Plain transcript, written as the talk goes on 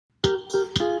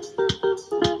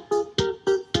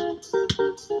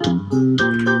All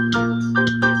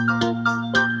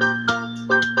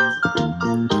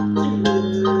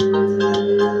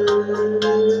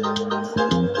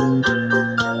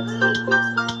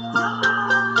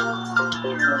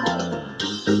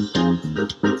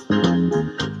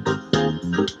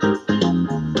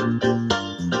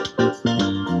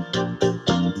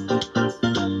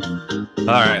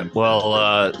right.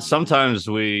 Well, sometimes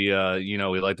we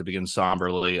like to begin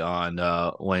somberly on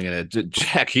winging it.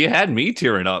 Jack, you had me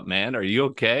tearing up, man. Are you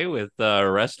okay with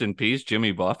rest in peace,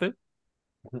 Jimmy Buffett?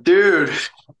 Dude,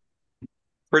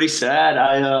 pretty sad.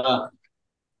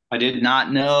 I did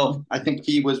not know. I think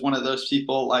he was one of those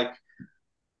people like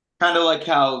kind of like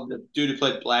how the dude who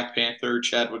played Black Panther,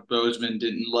 Chadwick Boseman,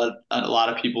 didn't let a lot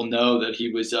of people know that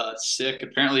he was sick.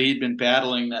 Apparently, he'd been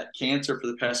battling that cancer for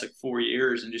the past like 4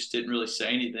 years and just didn't really say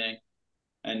anything.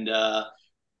 And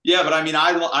yeah, but I mean,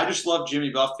 I just love Jimmy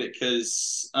Buffett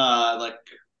because like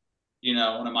one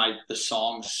of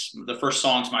the first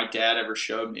songs my dad ever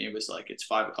showed me was like "It's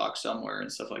 5 o'clock somewhere"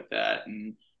 and stuff like that,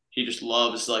 and he just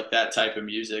loves like that type of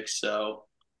music. So,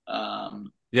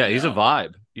 um, Yeah, you he's a know,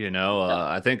 vibe.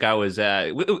 I think I was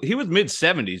he was mid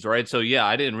 70s, right? So yeah,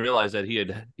 I didn't realize that he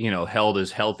had held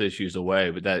his health issues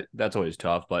away, but that's always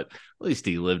tough. But at least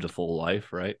he lived a full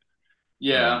life, right?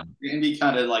 yeah, Um, Andy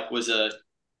kind of like was a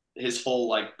his whole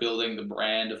like building the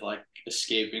brand of like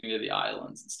escaping to the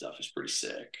islands and stuff is pretty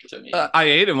sick to me. I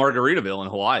ate in Margaritaville in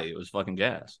Hawaii. It was fucking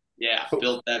gas. Yeah,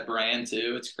 built that brand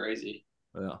too. It's crazy.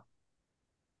 Yeah.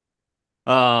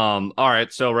 All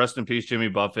right, so rest in peace, Jimmy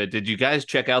Buffett. Did you guys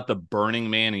check out the Burning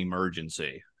Man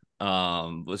emergency?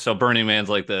 So Burning Man's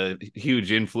like the huge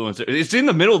influencer. It's in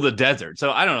the middle of the desert.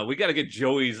 So I don't know. We got to get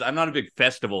Joey's. I'm not a big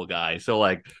festival guy. So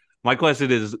like my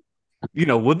question is,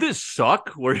 would this suck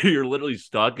where you're literally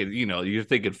stuck and you're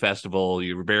thinking festival,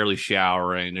 you're barely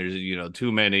showering, there's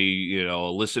too many,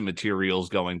 illicit materials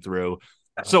going through.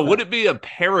 So would it be a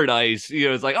paradise?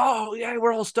 It's like, oh yeah,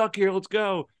 we're all stuck here, let's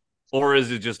go. Or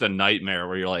is it just a nightmare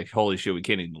where you're like, holy shit, we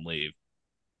can't even leave?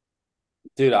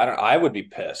 Dude, I would be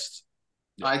pissed.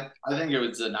 Yeah. I think it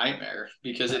was a nightmare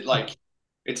because it's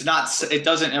not it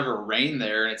doesn't ever rain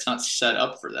there and it's not set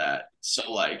up for that.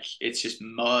 So like it's just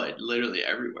mud literally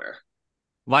everywhere.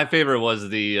 My favorite was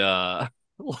the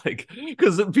like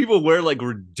because people wear like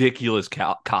ridiculous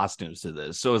costumes to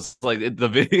this. So it's like the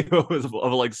video is of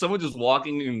like someone just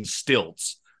walking in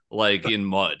stilts, like in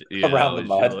mud. Around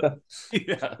the It's just like, mud. yeah,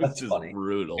 it's That's just funny.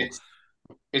 brutal.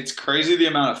 It's crazy the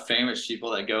amount of famous people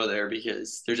that go there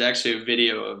because there's actually a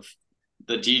video of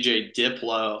the DJ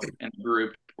Diplo and the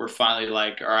group were finally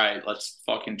like, all right, let's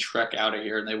fucking trek out of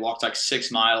here. And they walked like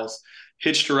 6 miles,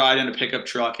 hitched a ride in a pickup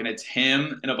truck, and it's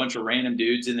him and a bunch of random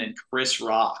dudes, and then Chris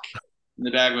Rock in the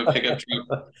back of a pickup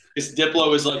truck. Because Diplo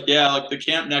was like, yeah, like the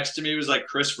camp next to me was like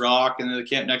Chris Rock, and then the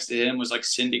camp next to him was like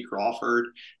Cindy Crawford.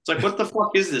 It's like, what the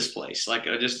fuck is this place? Like,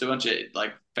 just a bunch of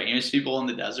like famous people in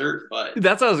the desert. But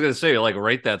That's what I was gonna say. Like,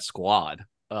 rate that squad.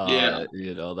 yeah,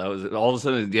 That was all of a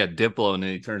sudden, yeah, Diplo, and then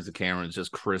he turns the camera and it's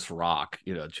just Chris Rock,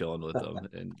 chilling with them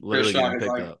and literally Chris getting Rock is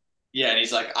picked like, up. yeah, and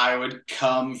he's like, I would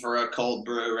come for a cold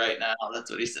brew right now.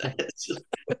 That's what he says.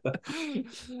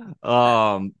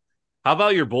 um, how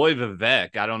about your boy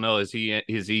Vivek? I don't know. Is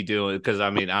he doing? Because I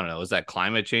mean, I don't know. Is that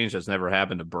climate change that's never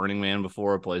happened to Burning Man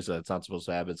before? A place that's not supposed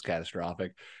to happen. It's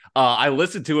catastrophic. I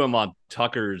listened to him on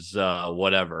Tucker's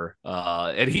whatever,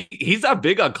 and he's not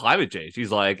big on climate change.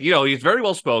 He's like, he's very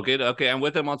well spoken. Okay, I'm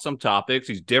with him on some topics.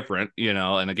 He's different,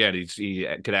 and again, he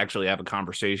could actually have a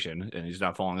conversation, and he's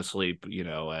not falling asleep,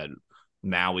 at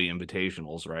Maui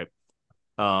invitationals, right?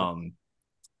 Um,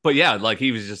 but yeah, like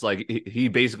he was just like he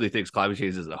basically thinks climate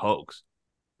change is a hoax,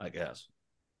 I guess.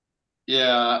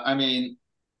 Yeah, I mean,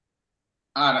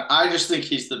 I just think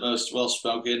he's the most well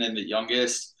spoken and the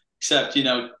youngest. Except,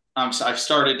 I've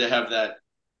started to have that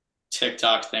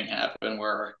TikTok thing happen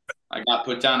where I got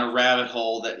put down a rabbit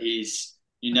hole that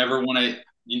you never want to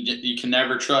you can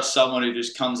never trust someone who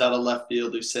just comes out of left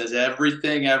field who says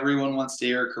everything everyone wants to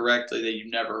hear correctly that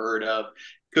you've never heard of.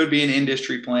 Could be an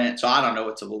industry plant, so I don't know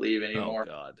what to believe Oh anymore.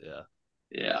 God, yeah.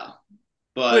 Yeah,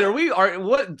 Wait, but are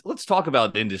what? Let's talk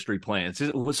about industry plants.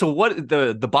 So what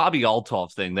the Bobby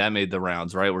Altoff thing that made the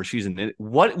rounds, right? Where she's in.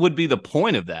 What would be the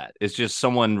point of that? It's just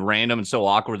someone random and so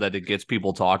awkward that it gets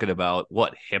people talking about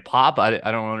what hip hop. I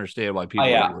don't understand why Oh people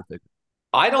yeah. would think.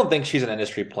 I don't think she's an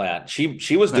industry plant.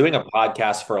 She was doing a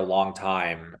podcast for a long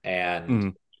time, and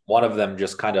Mm. one of them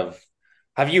just kind of.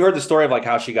 Have you heard the story of like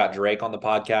how she got Drake on the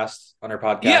podcast on her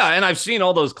Yeah, podcast? and I've seen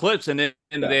all those clips, and Yeah.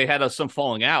 they had some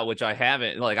falling out, which I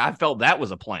haven't. Like I felt that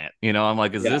was a plant. I'm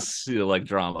like, is Yeah. this like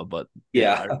drama? But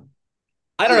yeah, Yeah.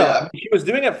 I don't know. I Yeah. mean, she was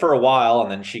doing it for a while,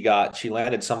 and then she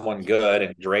landed someone good,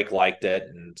 and Drake liked it,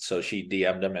 and so she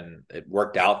DM'd him, and it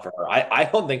worked out for her. I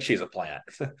don't think she's a plant.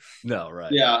 No,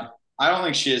 right. Yeah. I don't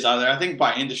think she is either. I think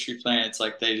by industry plan, it's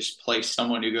like they just place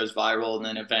someone who goes viral and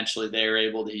then eventually they're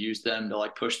able to use them to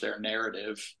like push their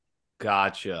narrative.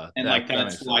 Gotcha. And like That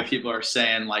that's makes why sense. people are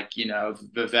saying, like, if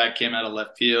Vivek came out of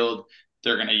left field,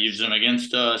 they're gonna use him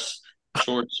against us.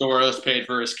 George Soros paid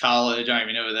for his college. I don't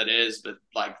even know who that is, but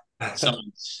like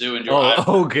someone's suing George.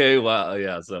 Oh, okay. Wow.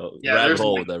 Yeah. So Yeah, rabbit there's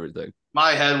hole like with everything.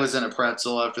 my head was in a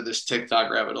pretzel after this TikTok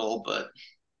rabbit hole, but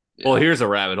Well, yeah. here's a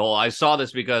rabbit hole. I saw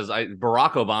this because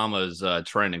Barack Obama is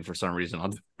trending for some reason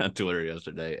on Twitter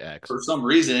yesterday. X. For some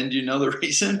reason, do you know the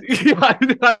reason?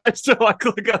 Yeah, so I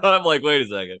click on. I'm like, wait a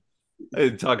second.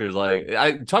 And Tucker's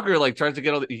like, Tucker like tries to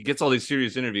get he gets all these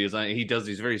serious interviews. And he does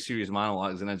these very serious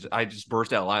monologues, and I just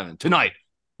burst out laughing. Tonight,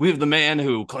 we have the man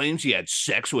who claims he had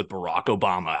sex with Barack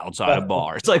Obama outside a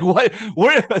bar. It's like, what?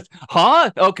 Where? Huh?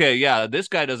 Okay, yeah, this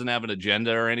guy doesn't have an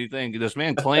agenda or anything. This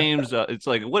man claims it's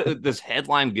like, what? This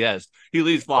headline guest. He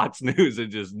leaves Fox News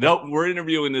and just nope. We're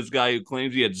interviewing this guy who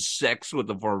claims he had sex with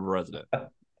the former president.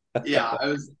 Yeah, I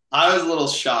was a little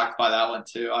shocked by that one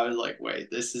too. I was like,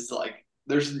 wait, this is like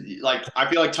there's like I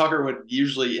feel like Tucker would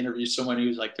usually interview someone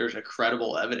who's like there's a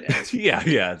credible evidence. Yeah.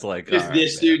 It's like, all Just right,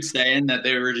 this man. dude saying that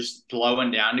they were just blowing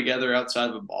down together outside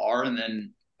of a bar and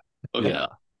then hooking Yeah.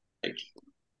 up. Like,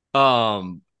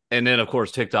 And then of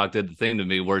course TikTok did the thing to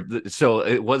me where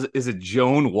is it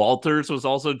Joan Walters was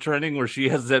also trending where she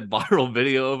has that viral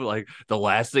video of like the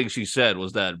last thing she said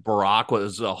was that Barack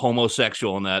was a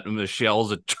homosexual and that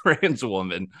Michelle's a trans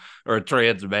woman or a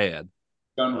trans man.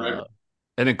 gun record. Uh,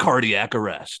 and then cardiac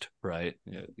arrest, right?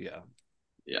 Yeah.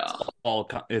 Yeah.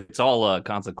 It's all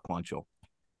consequential.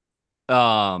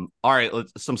 All right,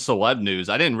 some celeb news.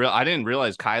 I didn't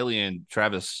realize Kylie and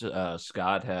Travis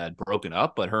Scott had broken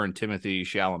up, but her and Timothy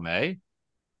Chalamet,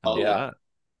 how about Yeah. that?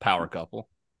 Power couple.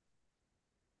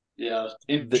 Yeah.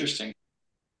 Interesting.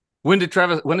 When did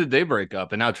they break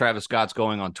up? And now Travis Scott's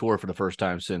going on tour for the first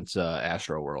time since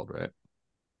Astro World, right?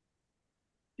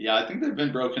 Yeah, I think they've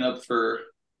been broken up for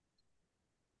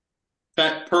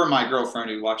per my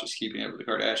girlfriend who watches Keeping Up with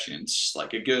the Kardashians,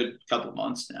 like a good couple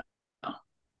months now.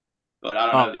 But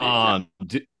I don't know the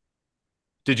exact.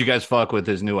 Did you guys fuck with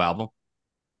his new album?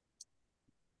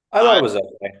 I thought it was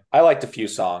okay. I liked a few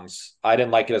songs. I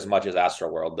didn't like it as much as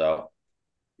Astroworld, though.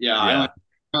 Yeah, Yeah.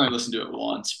 I only listened to it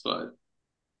once, but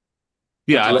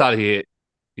Yeah, I you- thought he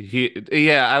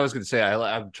yeah, I was gonna say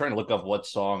I'm trying to look up what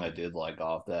song I did like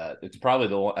off that. It's probably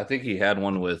the one I think he had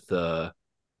one with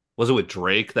was it with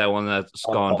Drake, that one that's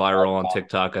gone viral on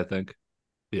TikTok, I think.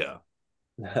 Yeah.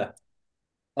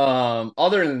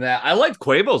 Other than that, I liked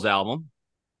Quavo's album.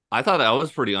 I thought that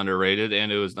was pretty underrated,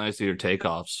 and it was nice to hear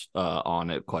takeoffs on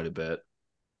it quite a bit.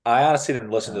 I honestly didn't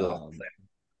listen to the whole thing.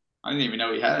 I didn't even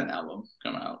know he had an album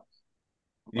come out.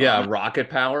 Yeah, Rocket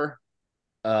Power.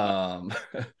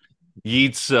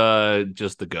 Yeats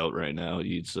just the goat right now.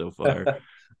 Yeats so far.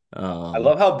 I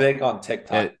love how big on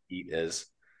TikTok Heat is.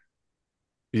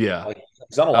 Yeah. Like,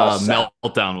 he's on a lot of sound.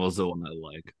 Meltdown was the one I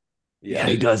like. Yeah,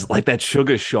 he does like that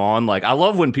Sugar Sean. Like, I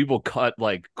love when people cut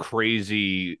like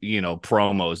crazy,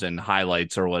 promos and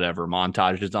highlights or whatever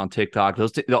montages on TikTok.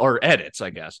 Those or edits, I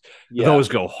guess. Yeah. Those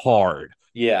go hard.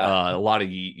 Yeah, a lot of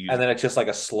Yeet. And then it's just like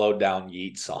a slowed down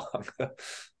Yeet song.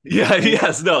 Yeah.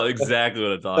 Yes. No. Exactly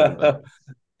what I'm talking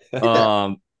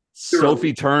about.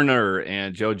 Sophie Turner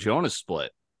and Joe Jonas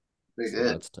split. They So did.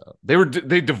 that's tough.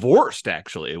 They divorced.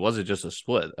 Actually, it wasn't just a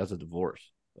split. That's a divorce.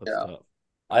 That's tough.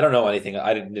 I don't know anything.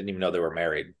 I didn't even know they were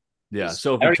married. Yeah, I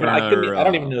Sophie Turner.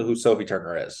 don't even know who Sophie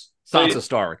Turner is. Sansa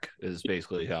Stark is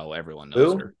basically how everyone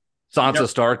knows her. Sansa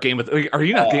Stark, Game of. Are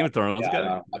you not Game of Thrones guy?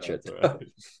 No, watch it.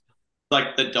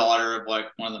 Like the daughter of like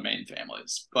one of the main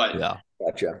families, but Yeah,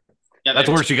 gotcha. Yeah, that's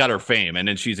where she got her fame, and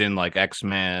then she's in like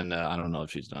X-Men. I don't know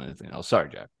if she's done anything else. Sorry,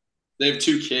 Jack. They have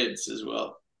 2 kids as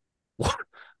well.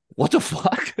 What the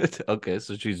fuck? Okay,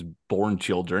 so she's born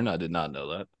children. I did not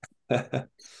know that.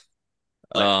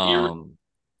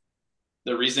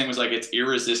 The reasoning was like it's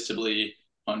irresistibly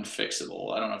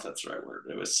unfixable. I don't know if that's the right word.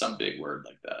 It was some big word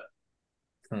like that.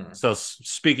 So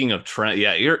speaking of trend,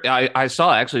 yeah, I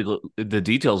saw actually the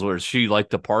details where she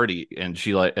liked to party and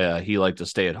he liked to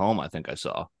stay at home. I think I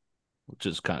saw, which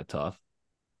is kind of tough.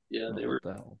 Yeah, they were.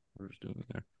 We're just doing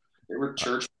there. They were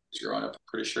church growing up.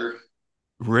 Pretty sure.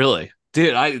 Really,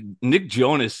 dude. Nick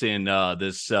Jonas in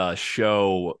this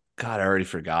show. God, I already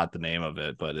forgot the name of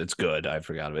it, but it's good. I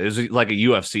forgot it. It was like a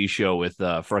UFC show with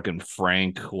freaking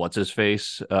Frank, what's his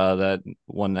face, that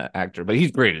one actor, but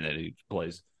he's great in it. He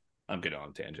plays. I'm getting on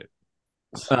a tangent.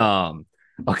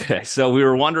 Okay, so we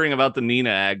were wondering about the Nina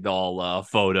Agdal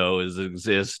photo. Does it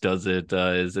exist? Is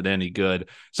it any good?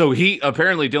 So he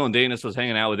apparently Dylan Danis was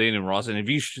hanging out with Aiden Ross, and have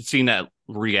you seen that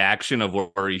reaction of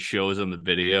where he shows him the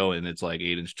video, and it's like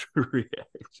Aiden's true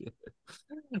reaction.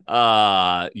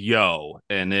 Yo,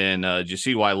 and then did you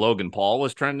see why Logan Paul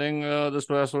was trending this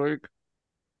past week?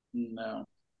 No.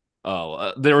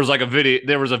 Oh, there was like a video.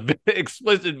 There was a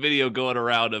explicit video going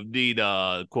around of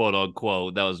Nina, quote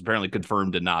unquote, that was apparently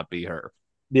confirmed to not be her.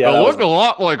 Yeah, It that was. looked a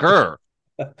lot like her.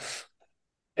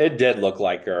 It did look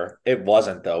like her. It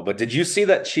wasn't though. But did you see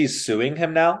that she's suing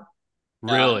him now?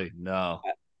 Really? No.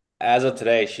 As of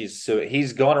today, she's suing.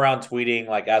 He's going around tweeting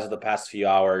like as of the past few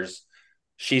hours,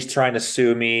 she's trying to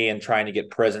sue me and trying to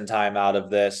get prison time out of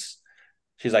this.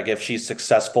 She's like, if she's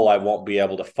successful, I won't be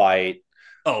able to fight.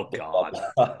 Oh God.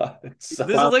 So,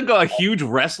 This is like a huge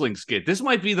wrestling skit. This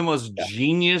might be the most yeah.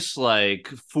 genius, like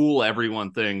fool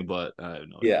everyone thing, but I have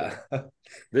no idea. Yeah.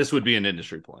 This would be an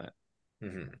industry plant.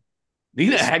 Mhm.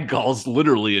 Nina Agdal's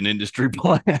literally an industry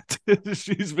plant.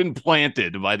 She's been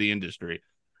planted by the industry.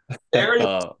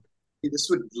 This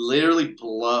would literally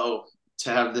blow to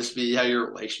have this be how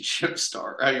your relationship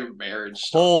start, how your marriage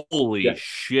starts. Holy Yeah.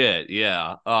 shit,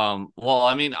 yeah. Well,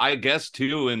 I mean, I guess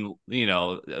too, and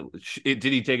did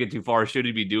he take it too far? Should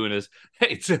he be doing this?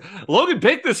 Hey, Logan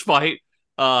picked this fight,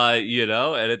 and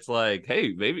it's like,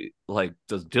 hey, maybe like,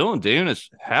 does Dylan Danis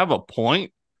have a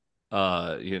point?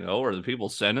 Or the people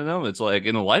sending them? It's like,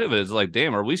 in the light of it, it's like,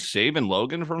 damn, are we saving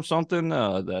Logan from something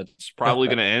that's probably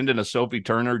going to end in a Sophie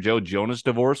Turner, Joe Jonas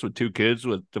divorce with 2 kids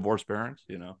with divorced parents?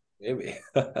 Maybe.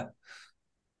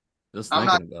 Just I'm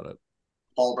thinking not. about it.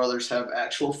 Paul brothers have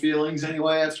actual feelings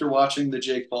anyway. After watching the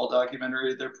Jake Paul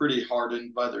documentary, they're pretty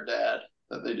hardened by their dad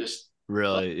that they just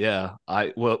Really? Yeah.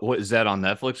 What is that on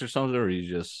Netflix or something? Or you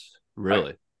just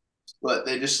really? but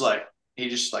they just like he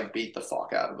just like beat the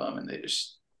fuck out of them, and they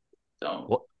just don't.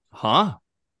 What? Huh?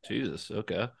 Jesus.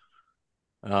 Okay.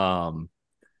 Um.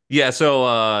 Yeah.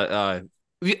 So.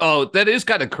 Oh, that is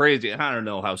kind of crazy. I don't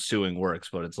know how suing works,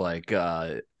 but it's like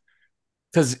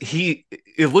because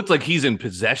it looked like he's in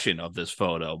possession of this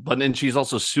photo, but then she's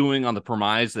also suing on the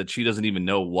premise that she doesn't even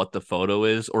know what the photo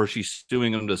is, or she's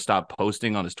suing him to stop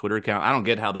posting on his Twitter account. I don't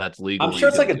get how that's legal. I'm sure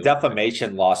it's like a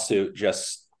defamation lawsuit,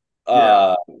 just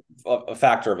Yeah. a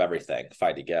factor of everything, if I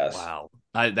had to guess. Wow.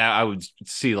 I would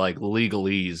see like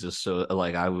legalese just so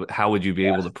like how would you be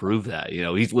able to prove that?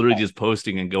 He's literally just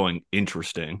posting and going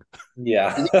interesting.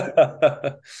 Yeah.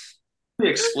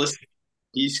 Explicit.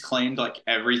 He's claimed like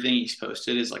everything he's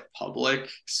posted is like public,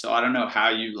 so I don't know how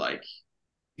you like.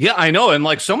 Yeah, I know, and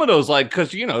like some of those, like because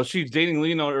she's dating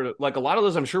Leonardo. Like a lot of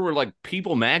those, I'm sure were like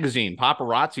People Magazine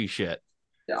paparazzi shit.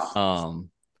 Yeah.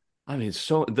 I mean, it's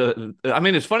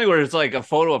funny where it's like a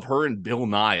photo of her and Bill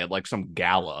Nye at like some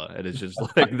gala, and it's just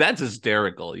like that's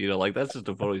hysterical, like that's just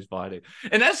a photo he's finding,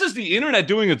 and that's just the internet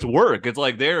doing its work. It's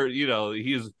like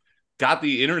he's got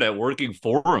the internet working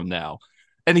for him now,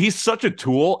 and he's such a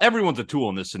tool. Everyone's a tool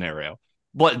in this scenario,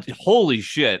 but holy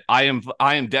shit, I am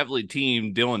definitely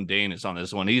team Dylan Danis on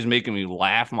this one. He's making me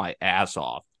laugh my ass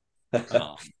off.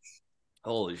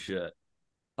 Holy shit.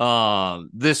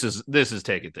 This is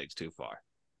taking things too far.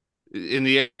 In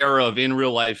the era of in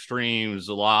real life streams,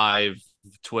 live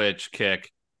Twitch,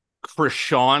 Kick,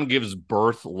 Krishan gives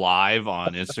birth live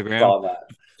on Instagram.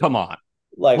 Come on,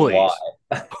 like please.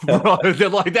 Why? Bro,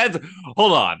 like that's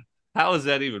hold on. How is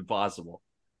that even possible?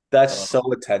 That's so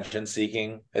attention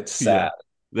seeking. It's sad.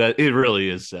 Yeah, that it really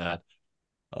is sad.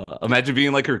 Imagine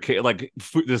being like this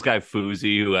guy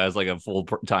Fuzi who has like a full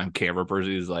time camera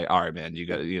person. He's like, all right, man, you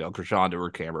got Krishan to her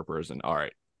camera person. All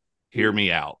right, hear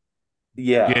me out.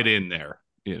 Yeah, get in there.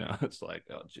 It's like,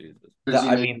 oh Jesus.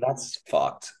 I mean, that's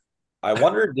fucked. I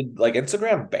wonder, did like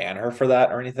Instagram ban her for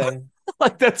that or anything?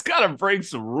 Like that's got to break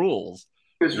some rules.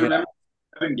 Because remember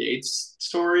Kevin Gates'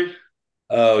 story?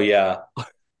 Oh yeah.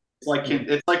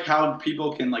 It's like how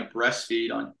people can like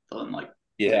breastfeed on like.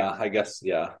 Yeah, I guess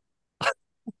yeah.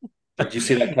 Did you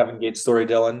see that Kevin Gates story,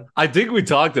 Dylan? I think we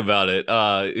talked about it.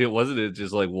 It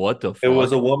just like what the fuck? It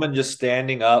was a woman just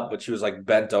standing up, but she was like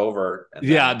bent over.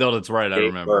 Yeah, no, that's right. I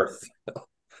remember.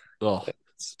 Oh,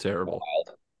 it's terrible.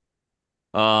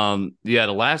 Yeah,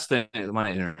 the last thing,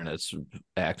 my internet's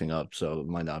acting up, so it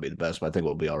might not be the best, but I think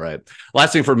we'll be all right.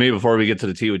 Last thing for me before we get to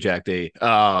the tea with Jack D.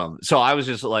 So I was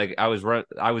just like, I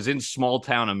was in small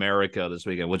town America this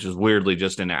weekend, which is weirdly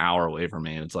just an hour away from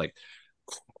me, and it's like,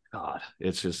 God,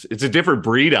 it's a different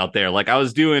breed out there. Like I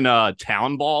was doing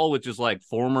town ball, which is like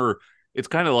it's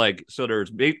kind of like, so there's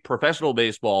professional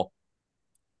baseball,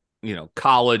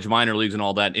 college, minor leagues, and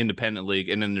all that, independent league,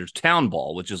 and then there's town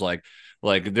ball, which is like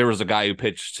there was a guy who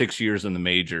pitched 6 years in the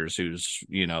majors who's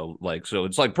so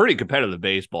it's like pretty competitive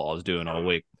baseball I was doing all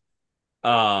week.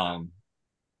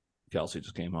 Kelsey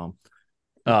just came home.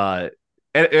 And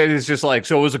it's just like,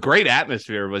 so it was a great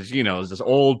atmosphere. It was, it was just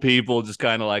old people just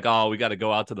kind of like, oh, we got to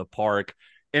go out to the park.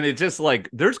 And it's just like,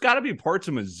 there's got to be parts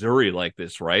of Missouri like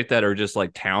this, right? That are just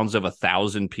like towns of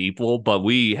 1,000 people. But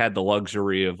we had the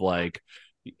luxury of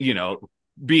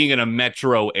being in a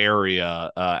metro area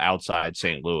outside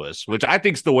St. Louis, which I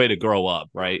think is the way to grow up,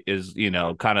 right? Is,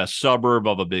 kind of suburb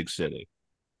of a big city.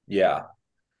 Yeah,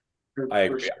 I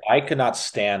agree. I could not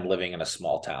stand living in a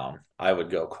small town. I would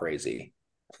go crazy.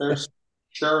 There's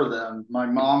sure of them. My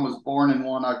mom was born in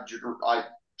one.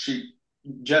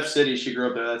 Jeff City. She grew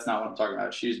up there. That's not what I'm talking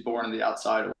about. She was born in the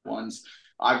outside of ones.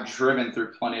 I've driven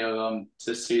through plenty of them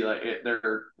to see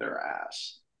their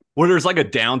ass. Where there's like a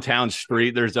downtown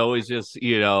street, there's always just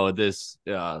this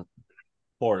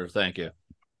Porter. Thank you.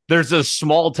 There's a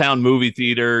small town movie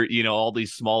theater. All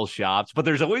these small shops, but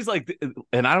there's always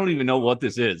and I don't even know what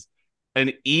this is,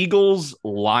 an Eagles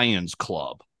Lions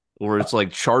Club, where it's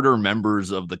like charter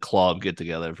members of the club get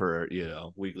together for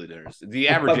weekly dinners. The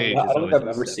average age is I don't think I've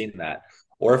ever seen that,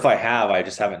 or if I have, I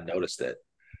just haven't noticed it.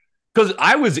 Because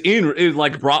I was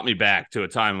it brought me back to a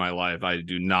time in my life I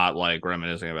do not like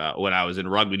reminiscing about, when I was in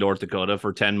Rugby, North Dakota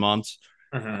for 10 months.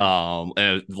 And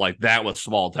it was that was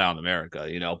small town America,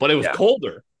 but it was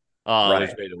colder, right.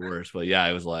 Which made it worse. But yeah,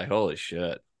 it was like, holy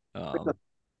shit. The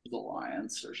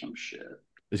Lions or some shit.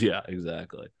 Yeah,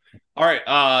 exactly. All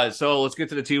right, so let's get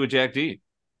to the tea with Jack D.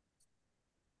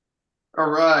 All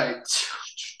right.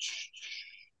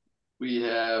 We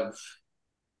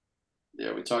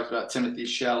talked about Timothy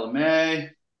Chalamet.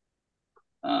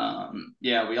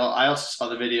 I also saw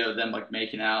the video of them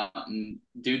making out, and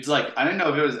dude's I didn't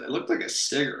know if it looked like a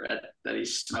cigarette that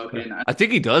he's smoking. I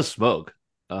think he does smoke.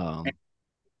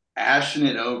 Ashing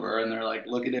it over, and they're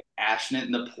look at it, ashing it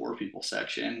in the poor people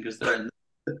section because they're in the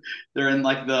they're in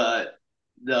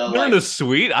the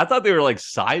suite. I thought they were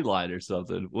sideline or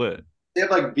something. What? They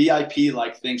have VIP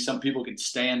things some people can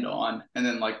stand on, and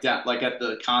then down at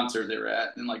the concert they were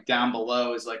at, and down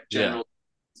below is general. Yeah.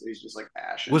 So he's just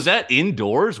ashing. Was that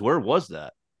indoors? Where was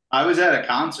that? I was at a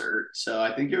concert, so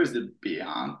I think it was the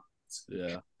Beyond.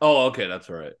 Yeah. Oh, okay, that's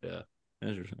right. Yeah.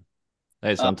 Interesting.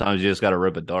 Hey, sometimes you just got to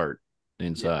rip a dart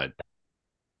inside.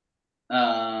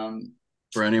 Yeah.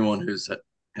 For anyone who's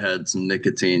had some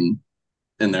nicotine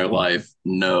in their life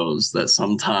knows that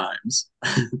sometimes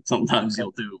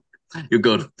you'll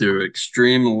go through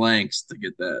extreme lengths to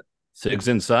get that. Cigs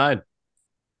inside.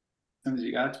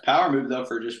 You got a power move though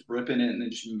for just ripping it and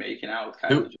then just making out with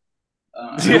Kylie.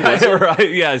 Yeah,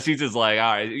 right. Yeah, she's just all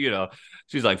right,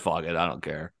 she's like, fuck it, I don't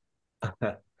care.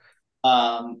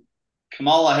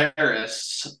 Kamala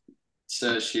Harris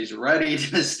says she's ready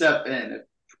to step in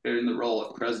the role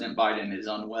if President Biden is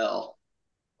unwell.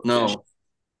 No.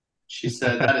 She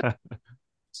said that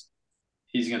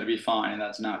he's going to be fine, and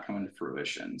that's not coming to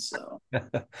fruition. So,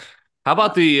 how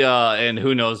about and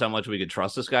who knows how much we could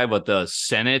trust this guy, but the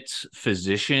Senate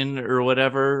physician or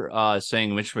whatever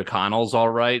saying Mitch McConnell's all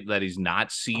right, that he's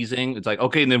not seizing. It's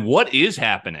okay, and then what is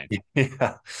happening?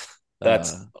 Yeah,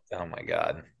 that's oh my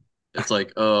god. It's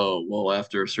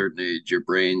after a certain age, your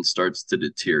brain starts to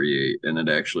deteriorate and it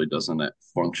actually doesn't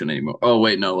function anymore. Oh,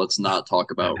 wait, no, let's not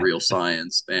talk about real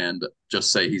science and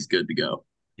just say he's good to go.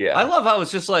 Yeah. I love how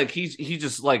it's just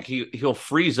he'll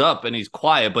freeze up and he's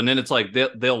quiet, but then it's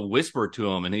they'll whisper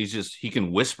to him and he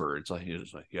can whisper. It's he's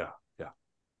just yeah.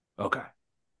 Okay.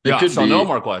 No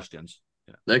more questions.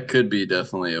 Yeah. That could be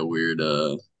definitely a weird,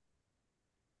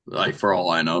 for all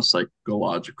I know,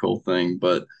 psychological thing,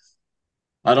 but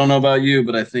I don't know about you,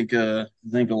 but I think a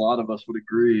lot of us would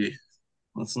agree.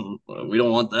 Listen, we don't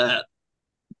want that.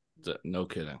 No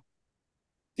kidding.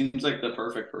 Seems like the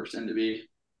perfect person to be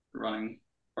running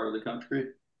part of the country.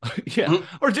 Yeah,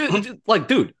 or just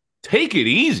dude, take it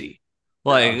easy.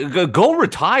 Go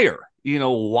retire.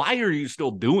 Why are you still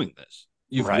doing this?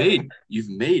 You've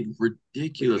made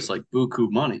ridiculous buku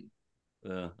money.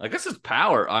 I guess it's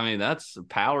power. I mean, that's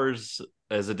power's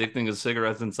as addicting as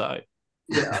cigarettes inside.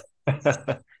 Yeah.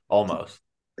 Almost.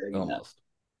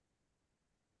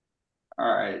 All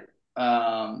right.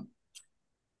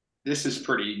 This is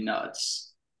pretty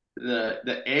nuts.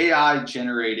 The AI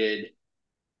generated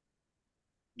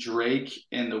Drake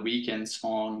and The Weeknd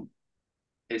song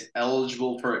is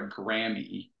eligible for a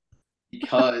Grammy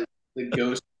because the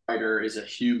ghostwriter is a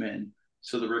human.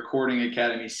 So the Recording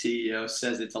Academy CEO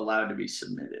says it's allowed to be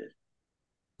submitted.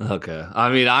 Okay. I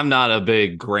mean, I'm not a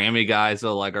big Grammy guy,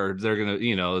 so like, are they're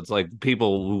gonna, it's like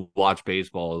people who watch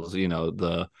baseball is,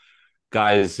 the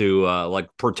guys who like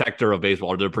protector of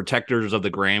baseball. Are the protectors of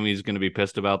the Grammys going to be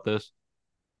pissed about this?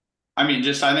 I mean,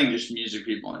 I think just music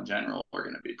people in general are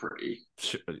going to be pretty.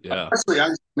 Yeah. Honestly, I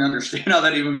don't understand how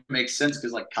that even makes sense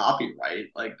because like copyright,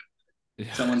 like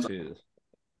someone's, Jeez.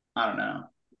 I don't know.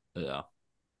 Yeah.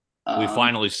 We Um,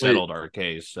 finally Wait, settled our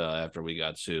case after we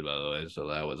got sued, by the way. So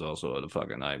that was also a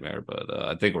fucking nightmare, but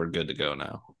I think we're good to go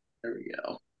now. there we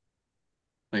go.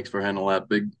 thanks for handling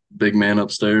that, big man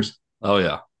upstairs. Oh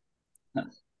yeah.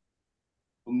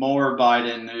 More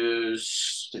Biden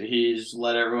news. He's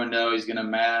let everyone know he's going to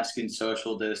mask and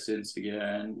social distance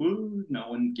again. Woo, no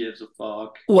one gives a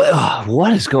fuck.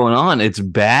 What is going on? It's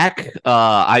back.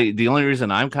 The only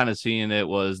reason I'm kind of seeing it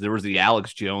was there was the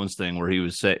Alex Jones thing where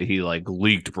he like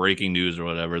leaked breaking news or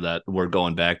whatever that we're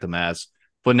going back to mass.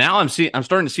 But now I'm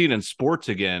starting to see it in sports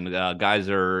again. Guys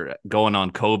are going on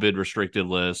COVID restricted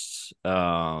lists.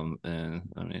 And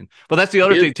I mean, but that's the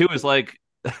other thing too is like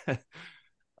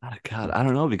God, I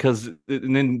don't know because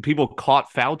and then people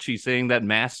caught Fauci saying that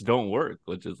masks don't work,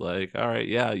 which is like, all right,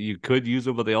 yeah, you could use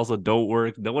them, but they also don't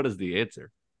work. No one is the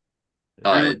answer.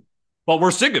 I But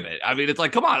we're sick of it. I mean, it's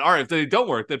like, come on, all right, if they don't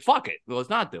work, then fuck it. Let's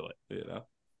not do it.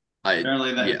 I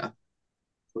Apparently, that yeah.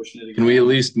 pushing it again. Can we at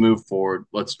least move forward?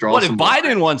 Let's draw What if some Biden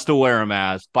lines. wants to wear a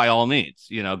mask? By all means,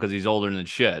 because he's older than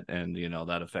shit, and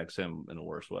that affects him in a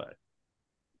worse way.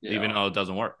 Yeah. Even though it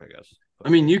doesn't work, I guess. I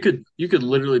mean, you could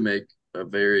literally make a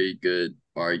very good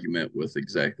argument with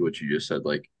exactly what you just said.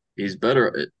 Like he's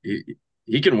better at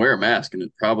he can wear a mask and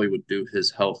it probably would do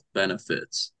his health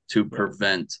benefits to Right.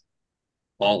 prevent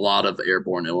a lot of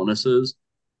airborne illnesses.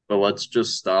 But let's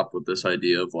just stop with this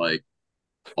idea of like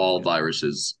all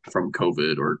viruses from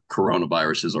COVID or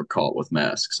coronaviruses are caught with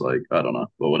masks. Like, I don't know,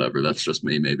 but whatever. That's just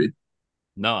me, maybe.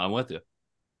 No, I'm with you.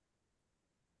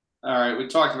 All right, we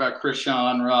talked about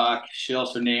Krishan Rock. She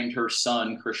also named her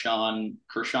son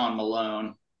Krishan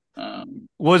Malone.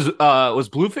 Was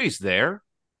Blueface there?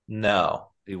 No,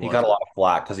 He he got a wasn't. lot of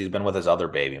flack because he's been with his other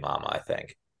baby mama, I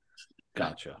think.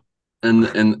 Gotcha. And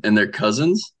they're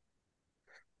cousins.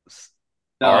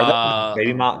 Are they Uh,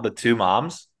 baby mom? The two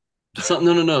moms?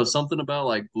 No. Something about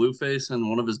like Blueface and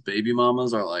one of his baby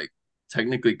mamas are like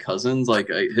technically cousins. Like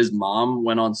his mom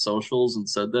went on socials and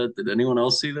said that. Did anyone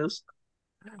else see this?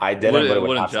 I didn't, but it would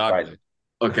wouldn't not shock surprise me.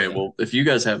 Okay, well, if you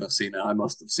guys haven't seen it, I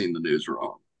must have seen the news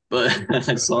wrong. But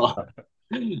I thought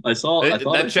That I saw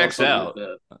checks something like out.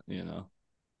 that. You know.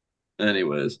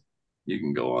 Anyways, you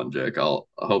can go on, Jack. I'll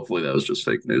hopefully that was just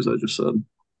fake news I just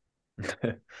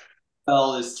said.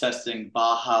 Bell is testing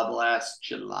Baja Blast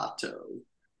Gelato.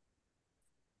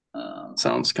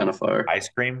 Sounds kind of fire. Ice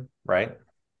cream, right?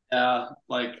 Yeah,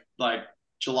 like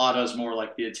gelato is more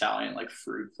like the Italian, like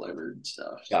fruit flavored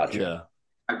stuff. Gotcha.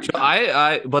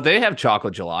 Yeah. But they have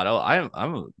chocolate gelato.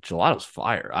 I'm gelato's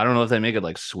fire. I don't know if they make it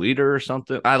like sweeter or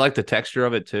something. I like the texture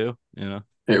of it too. Here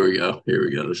we go. Here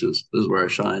we go. This is where I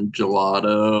shine.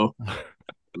 Gelato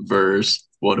versus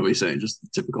what are we saying? Just the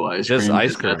typical ice Just cream.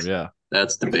 ice 'Cause cream. That's Yeah.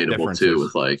 that's debatable too. Differences.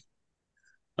 With like,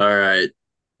 all right,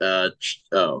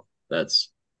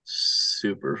 that's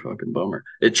super fucking bummer.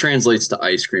 It translates to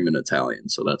ice cream in Italian,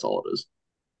 so that's all it is.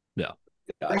 Yeah.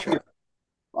 Gotcha.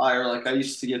 Fire. Like I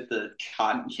used to get the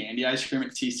cotton candy ice cream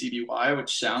at TCBY,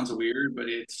 which sounds weird, but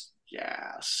it's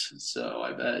gas. So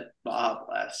I bet Baja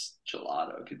Blast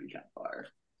Gelato could be kind of fire.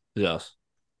 Yes.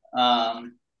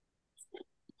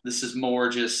 This is more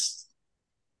just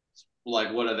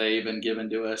like what have they even given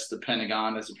to us? The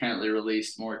Pentagon has apparently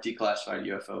released more declassified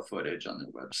UFO footage on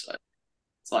their website.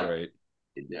 It's like Right.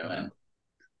 doing yeah.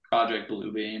 Project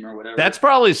Bluebeam or whatever. That's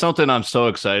probably something I'm so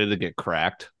excited to get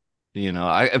cracked.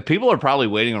 People are probably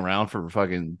waiting around for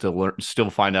fucking to learn, still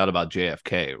find out about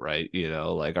JFK, right?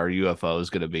 Like our UFO is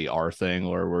going to be our thing,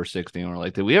 or we're 16. We're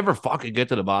like, did we ever fucking get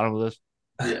to the bottom of this?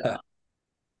 Yeah.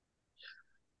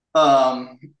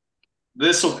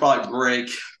 This will probably break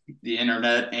the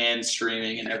internet and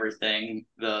streaming and everything.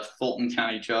 The Fulton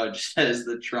County judge says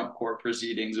the Trump court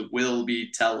proceedings will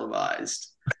be televised.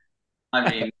 I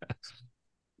mean,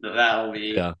 that'll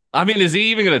be. Yeah. I mean, is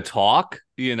he even going to talk?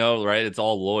 Right? It's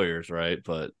all lawyers, right?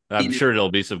 But I'm sure there'll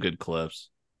be some good clips,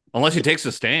 unless he takes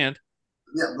a stand.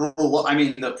 Yeah. Well, I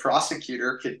mean, the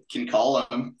prosecutor can call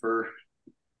him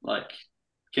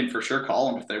can for sure call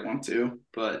him if they want to,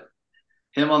 but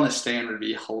him on the stand would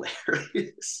be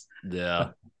hilarious.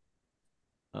 Yeah.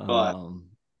 But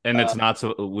and it's not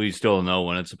so we still know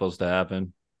when it's supposed to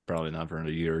happen. Probably not for a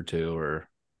year or two or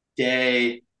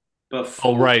day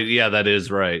before. Oh, right. Yeah, that is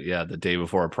right. Yeah, the day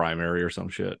before a primary or some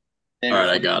shit. All right,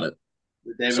 I got it.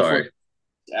 The day Sorry. before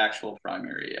Actual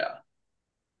primary, yeah.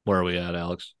 Where are we at,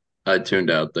 Alex? I tuned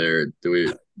out there.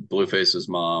 Blueface's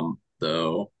mom,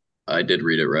 though, I did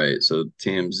read it right. So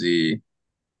TMZ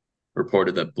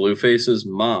reported that Blueface's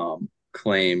mom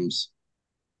claims,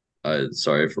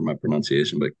 sorry for my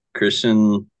pronunciation, but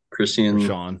Christian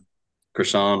Rashawn.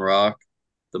 Krishan Rock,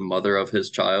 the mother of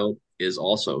his child, is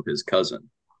also his cousin.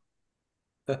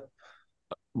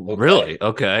 Really?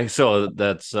 Okay. So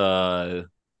that's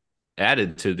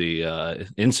added to the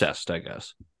incest, I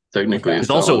guess. Technically, It's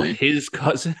a also felony. his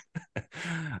cousin. All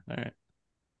right.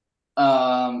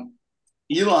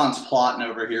 Elon's plotting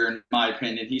over here, in my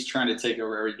opinion. He's trying to take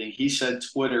over everything. He said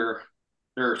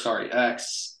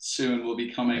X soon will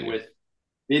be coming with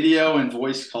video and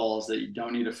voice calls that you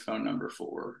don't need a phone number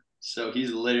for. So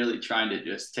he's literally trying to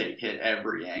just hit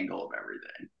every angle of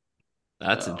everything.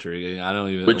 That's intriguing. I don't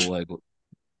even like.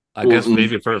 I Well, guess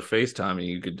maybe for FaceTiming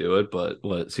you could do it, but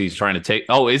what he's trying to take?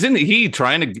 Oh, isn't he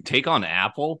trying to take on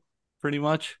Apple? Pretty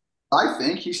much. I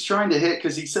think he's trying to hit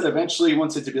because he said eventually he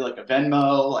wants it to be like a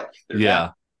Venmo, like Yeah.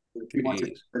 he wants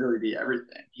it to literally be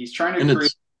everything. He's trying to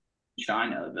create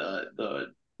China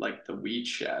the like the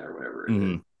WeChat or whatever it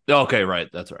is. Okay, right.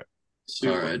 That's right.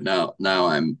 All right, now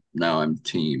I'm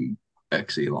team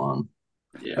X Elon.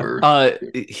 Yeah.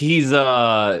 He's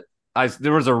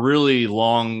there was a really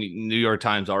long New York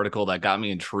Times article that got me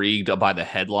intrigued by the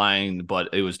headline,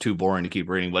 but it was too boring to keep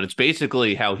reading. But it's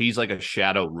basically how he's like a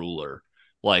shadow ruler,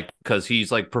 like because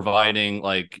he's like providing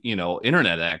like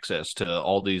internet access to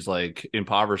all these like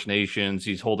impoverished nations.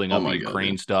 He's holding up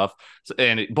Ukraine stuff,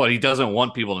 but he doesn't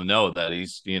want people to know that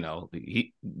he's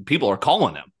people are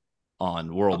calling him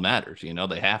on World Matters.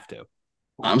 They have to.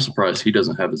 I'm surprised he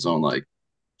doesn't have his own like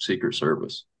Secret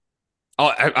Service.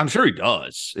 Oh, I'm sure he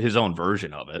does his own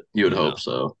version of it. You would hope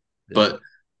so, but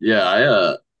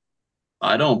yeah,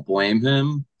 I don't blame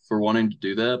him for wanting to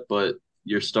do that. But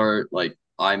like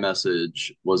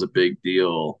iMessage was a big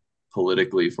deal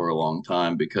politically for a long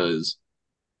time because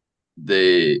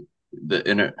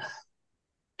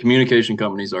communication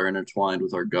companies are intertwined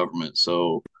with our government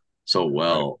so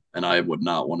well, and I would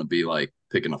not want to be like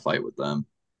picking a fight with them.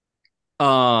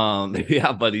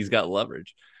 Yeah, but he's got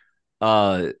leverage.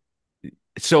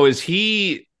 So is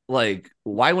he like?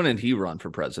 Why wouldn't he run for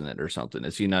president or something?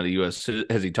 Is he not a U.S.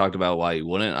 Has he talked about why he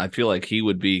wouldn't? I feel like he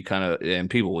would be kind of, and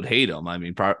people would hate him. I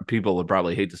mean, people would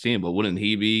probably hate to see him, but wouldn't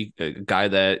he be a guy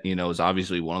that is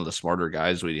obviously one of the smarter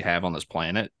guys we have on this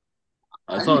planet?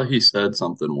 I thought he said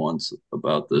something once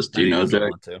about this. Do you know,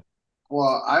 Jack?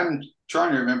 Well, I'm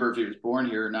trying to remember if he was born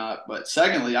here or not. But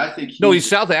secondly, I think he's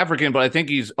South African, but I think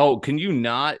he's. Oh, can you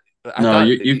not?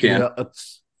 You can.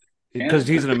 Because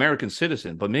he's an American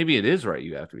citizen, but maybe it is right.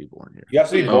 You have to be born here. You have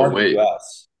to be born in the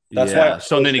U.S. That's why.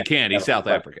 So then he can't. He's South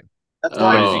African. That's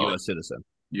why he's a U.S. citizen.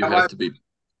 You have to be.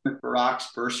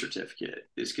 Barack's birth certificate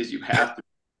is because you have to.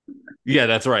 Yeah,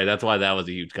 that's right. That's why that was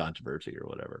a huge controversy or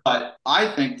whatever. But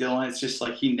I think Dylan, it's just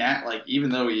like even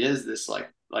though he is this like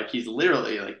he's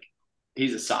literally like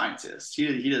he's a scientist.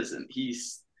 He doesn't.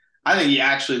 I think he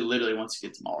actually literally wants to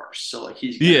get to Mars. So like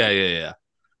he's yeah.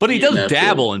 But he does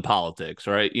dabble in politics,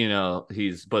 right?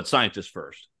 But scientist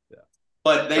first. Yeah.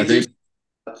 But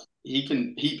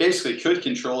he basically could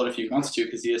control it if he wants to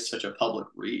because he has such a public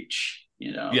reach,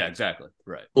 Yeah, exactly.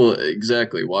 Right. Well,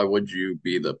 exactly. Why would you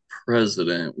be the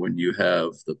president when you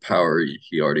have the power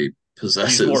he already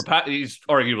possesses? He's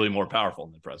arguably more powerful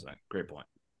than the president. Great point.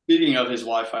 Speaking of his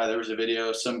Wi-Fi, there was a video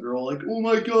of some girl like, "Oh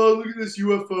my God, look at this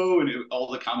UFO," and all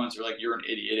the comments are like, "You're an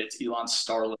idiot. It's Elon's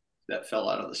Starlink that fell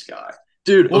out of the sky."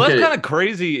 Dude, well, that's kind of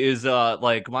crazy. Is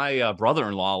like my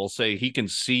brother-in-law will say he can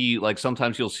see, like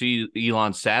sometimes you'll see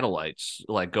Elon's satellites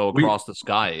like go across the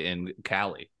sky in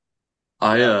Cali.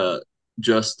 I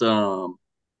just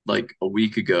like a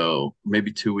week ago,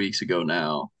 maybe 2 weeks ago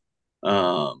now.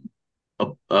 You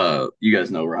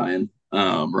guys know Ryan.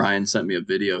 Ryan sent me a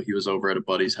video. He was over at a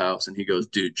buddy's house and he goes,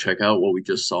 "Dude, check out what we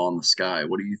just saw in the sky.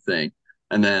 What do you think?"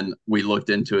 And then we looked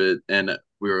into it and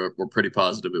we're pretty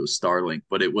positive it was Starlink,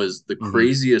 but it was the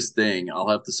craziest thing. I'll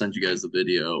have to send you guys the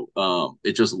video.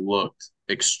 It just looked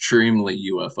extremely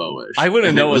UFO-ish. I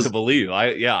wouldn't know what to believe.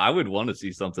 I would want to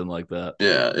see something like that.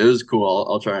 Yeah, it was cool.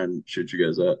 I'll try and shoot you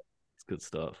guys that. It's good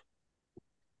stuff.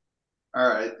 All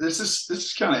right, this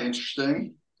is kind of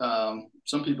interesting.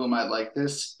 Some people might like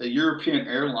this. A European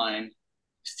airline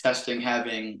is testing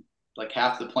having like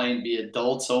half the plane be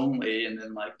adults only, and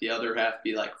then like the other half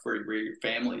be like where your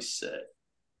families sit.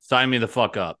 Sign me the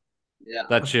fuck up. Yeah.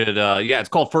 That should it's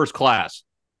called first class.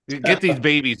 Get these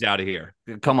babies out of here.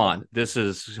 Come on. This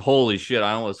is holy shit.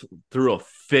 I almost threw a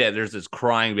fit. There's this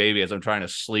crying baby as I'm trying to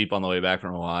sleep on the way back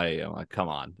from Hawaii. I'm like, come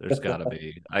on. There's gotta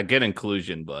be. I get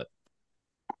inclusion, but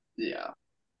Yeah.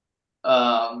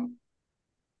 All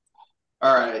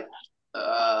right.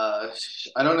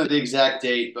 I don't know the exact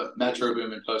date, but Metro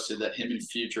Boomin posted that him and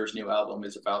Future's new album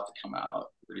is about to come out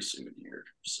pretty soon here.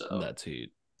 So That's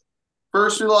heat.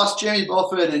 first we lost Jimmy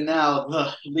Buffett, and now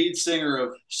the lead singer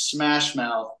of Smash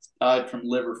Mouth died from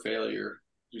liver failure.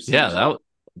 Yeah,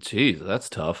 geez, that's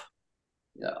tough.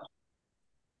 Yeah.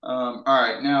 All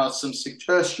right, now some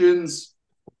suggestions.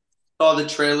 Saw the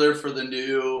trailer for the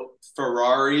new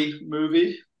Ferrari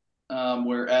movie,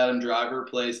 where Adam Driver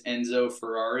plays Enzo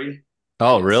Ferrari.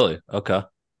 Oh, It really? Okay.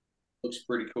 looks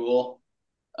pretty cool.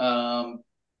 Um,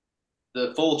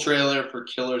 the full trailer for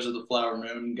Killers of the Flower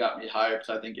Moon got me hyped.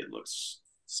 I think it looks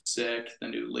sick. The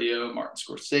new Leo Martin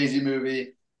Scorsese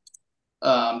movie.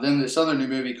 Then this other new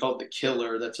movie called The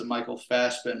Killer. That's a Michael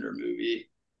Fassbender movie.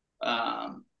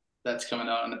 Um, that's coming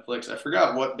out on Netflix. I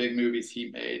forgot what big movies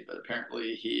he made, but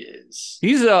apparently He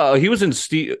was in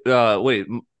Steve.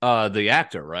 The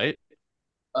actor, right?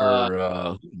 uh,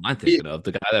 Or who am I he, thinking of?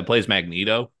 The guy that plays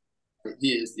Magneto.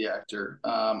 he is the actor.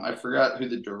 I forgot who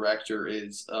the director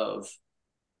is of,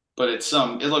 but it's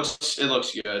some. It looks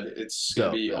good. It's gonna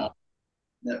Dope. be Yeah. on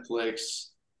Netflix,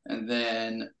 and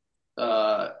then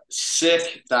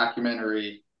sick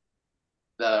documentary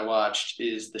that I watched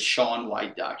is the Shaun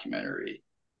White documentary.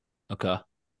 Okay.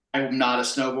 I'm not a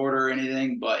snowboarder or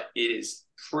anything, but it is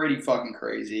pretty fucking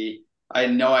crazy. I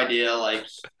had no idea like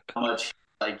how much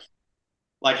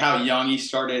like how young he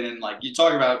started, and like you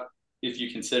talk about if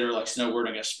you consider like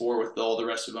snowboarding a sport with all the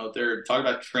rest of them out there, talk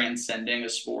about transcending a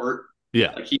sport.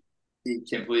 Yeah. Like he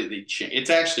completely changed. It's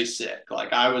actually sick.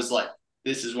 Like I was like,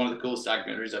 this is one of the coolest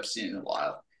documentaries I've seen in a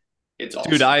while. It's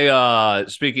Dude,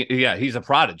 awesome. yeah, he's a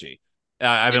prodigy.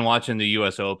 I've been watching the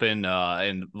U.S. Open,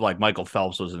 and like Michael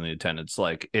Phelps was in the attendance,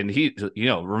 like, and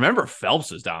remember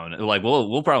Phelps is down. Like,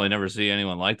 we'll probably never see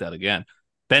anyone like that again.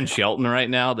 Ben Shelton right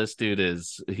now, this dude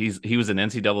he was an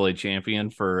NCAA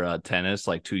champion for tennis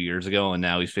like 2 years ago, and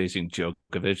now he's facing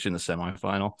Djokovic in the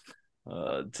semifinal.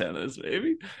 Tennis,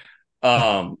 maybe.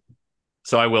 Um,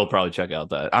 so I will probably check out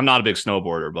that. I'm not a big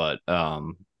snowboarder, but I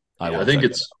Yeah, will check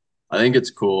it I think it's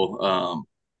cool.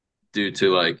 Due to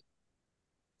like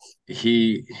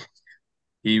he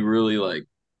he really like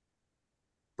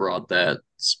brought that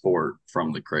sport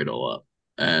from the cradle up,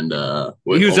 and He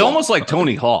with was almost like alongside,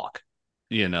 Tony Hawk,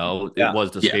 it Yeah.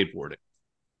 was the yeah, skateboarding.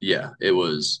 yeah, it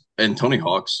was, and Tony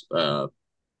Hawk's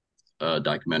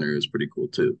documentary was pretty cool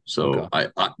too. Okay. So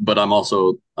but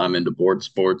I'm into board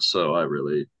sports, so I Tony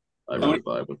really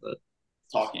vibe with it.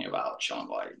 talking about Shaun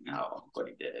White now, what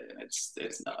he did, and it's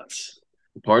nuts.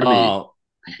 Part of me Uh,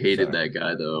 hated sorry. that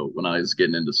guy though when I was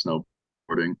getting into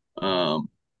snowboarding.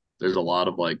 There's a lot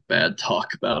of like bad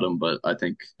talk about him, but I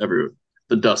think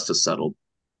the dust has settled.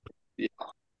 Yeah.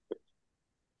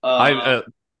 I Uh,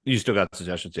 You still got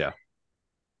suggestions, yeah.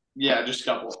 yeah, just a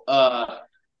couple.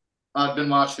 I've been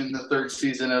watching the third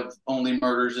season of Only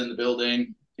Murders in the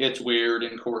Building. It's weird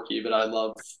and quirky, but I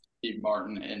love Steve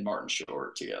Martin and Martin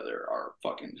Short together are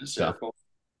fucking Yeah. hysterical.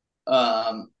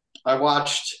 I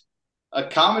watched a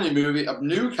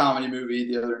new comedy movie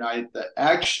the other night that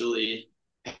actually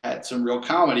had some real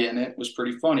comedy in it. It was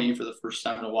pretty funny for the first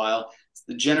time in a while. It's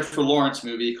the Jennifer Lawrence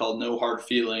movie called No Hard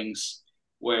Feelings,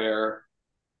 where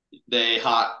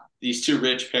these two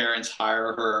rich parents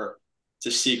hire her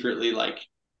to secretly like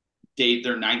date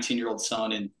their 19-year-old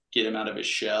son and get him out of his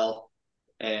shell.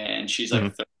 And she's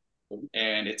like, Mhm.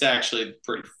 and it's actually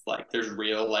pretty like there's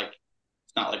real like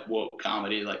it's not like woke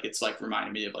comedy. Like it's like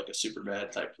reminding me of like a super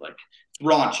bad type like it's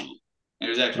raunchy. And it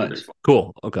was actually pretty Nice. fun.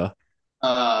 Cool. Okay.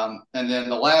 And then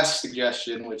the last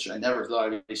suggestion, which I never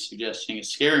thought I'd be suggesting, a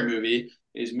scary movie,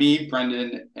 is me,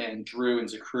 Brendan, and Drew and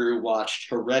Zakru watched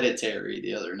Hereditary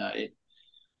the other night.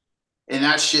 And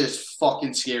that shit is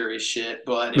fucking scary as shit,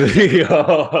 but it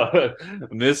was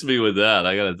like Miss me with that,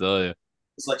 I gotta tell you.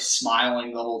 it's like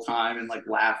smiling the whole time and like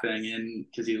laughing and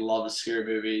because he loves scary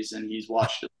movies and he's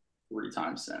watched it 3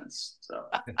 times since. So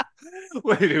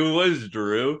Wait, who was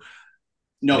Drew?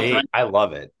 no, Me, Brent, I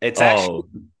love it. It's actually, Oh,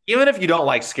 even if you don't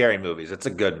like scary movies, it's a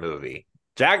good movie.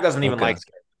 Jack doesn't even okay. like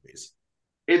scary movies.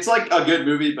 it's like a good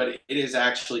movie, but it is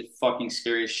actually fucking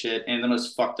scary as shit. And the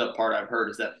most fucked up part I've heard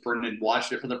is that Brendan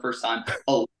watched it for the first time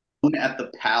alone at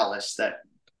the Palace, that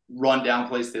rundown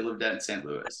place they lived at in St.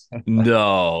 Louis.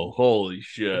 No, holy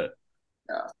shit.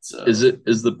 Yeah, so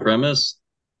Is the premise?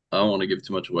 I don't want to give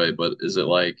too much away, but is it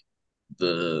like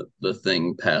the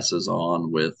thing passes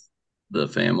on with the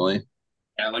family,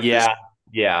 yeah, like this. Yeah,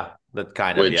 yeah, that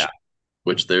kind of, which yeah.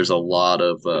 which there's a lot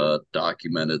of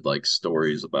documented like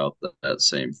stories about that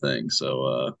same thing.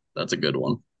 So that's a good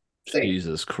one. Thing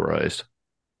Jesus Christ.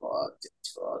 fucked.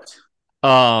 It's fucked.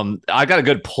 I got a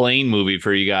good plane movie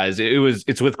for you guys.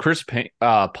 It's with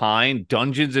Pine,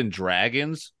 Dungeons and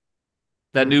Dragons.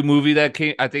 That new movie that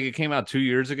came, I think it came out 2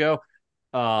 years ago.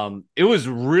 It was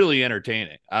really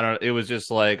entertaining. It was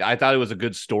just like, I thought it was a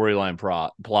good storyline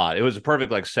plot. It was a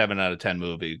perfect like 7 out of 10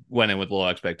 movie. Went in with low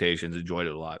expectations, enjoyed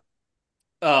it a lot.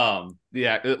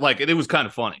 Yeah, it was kind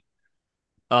of funny.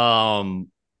 The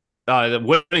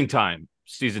Winning Time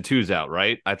season 2 is out,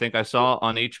 right? I think I saw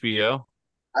on HBO.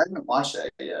 I haven't watched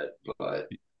that yet, but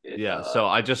Yeah, so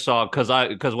I just saw because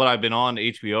what I've been on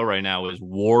HBO right now is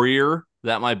Warrior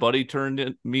that my buddy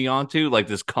turned me onto, like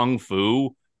this kung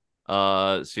fu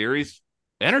series.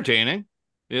 Entertaining.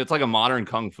 It's like a modern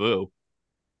kung fu.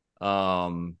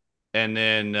 And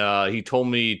then he told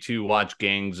me to watch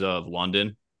Gangs of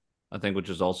London, I think, which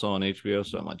is also on HBO,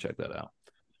 so I might check that out.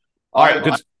 All right,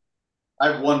 good.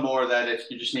 I have one more that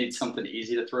if you just need something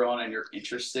easy to throw on and you're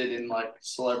interested in like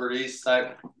celebrities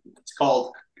type,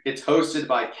 it's hosted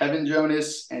by Kevin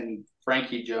Jonas and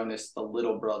Frankie Jonas, the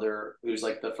little brother, who's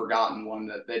like the forgotten one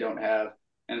that they don't have.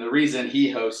 And the reason he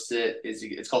hosts it is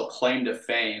it's called Claim to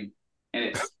Fame.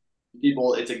 And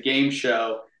it's a game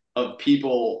show of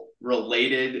people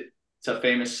related to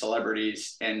famous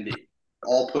celebrities and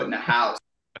all put in a house.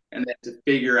 And they have to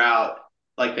figure out,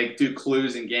 like they do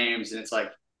clues and games, and it's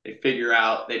like, they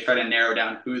try to narrow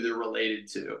down who they're related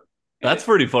to. That's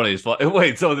pretty funny as fuck.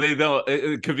 Wait, so they don't,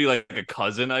 it could be like a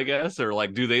cousin, I guess, or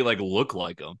like, do they like look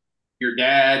like them? Your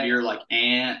dad, your like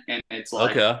aunt, and it's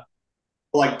like, okay,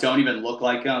 like don't even look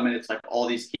like them, and it's like all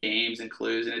these games and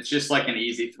clues, and it's just like an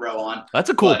easy throw on. That's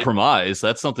a cool premise.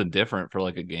 That's something different for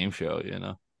like a game show, you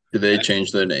know? Do they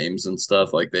change their names and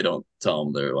stuff? Like they don't tell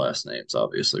them their last names,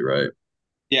 obviously, right?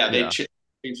 Yeah, they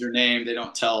change their name. They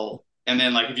don't tell. And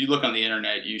then like if you look on the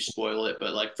internet, you spoil it.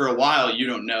 But like for a while, you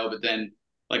don't know. But then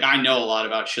like I know a lot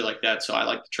about shit like that, so I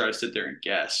like to try to sit there and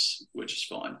guess, which is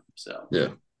fun. So yeah.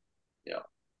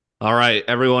 All right,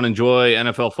 everyone, enjoy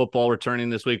NFL football returning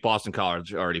this week. Boston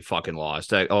College already fucking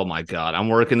lost. Oh my god, I'm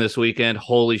working this weekend.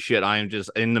 Holy shit, I am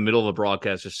just in the middle of a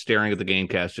broadcast, just staring at the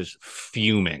GameCast, just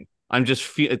fuming. I'm just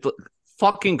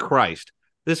fucking Christ.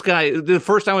 This guy, the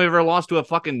first time we ever lost to a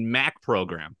fucking Mac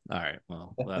program. All right,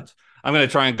 well, I'm going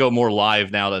to try and go more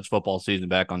live now that's football season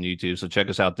back on YouTube. So check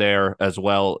us out there as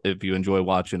well if you enjoy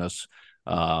watching us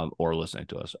or listening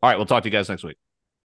to us. All right, we'll talk to you guys next week.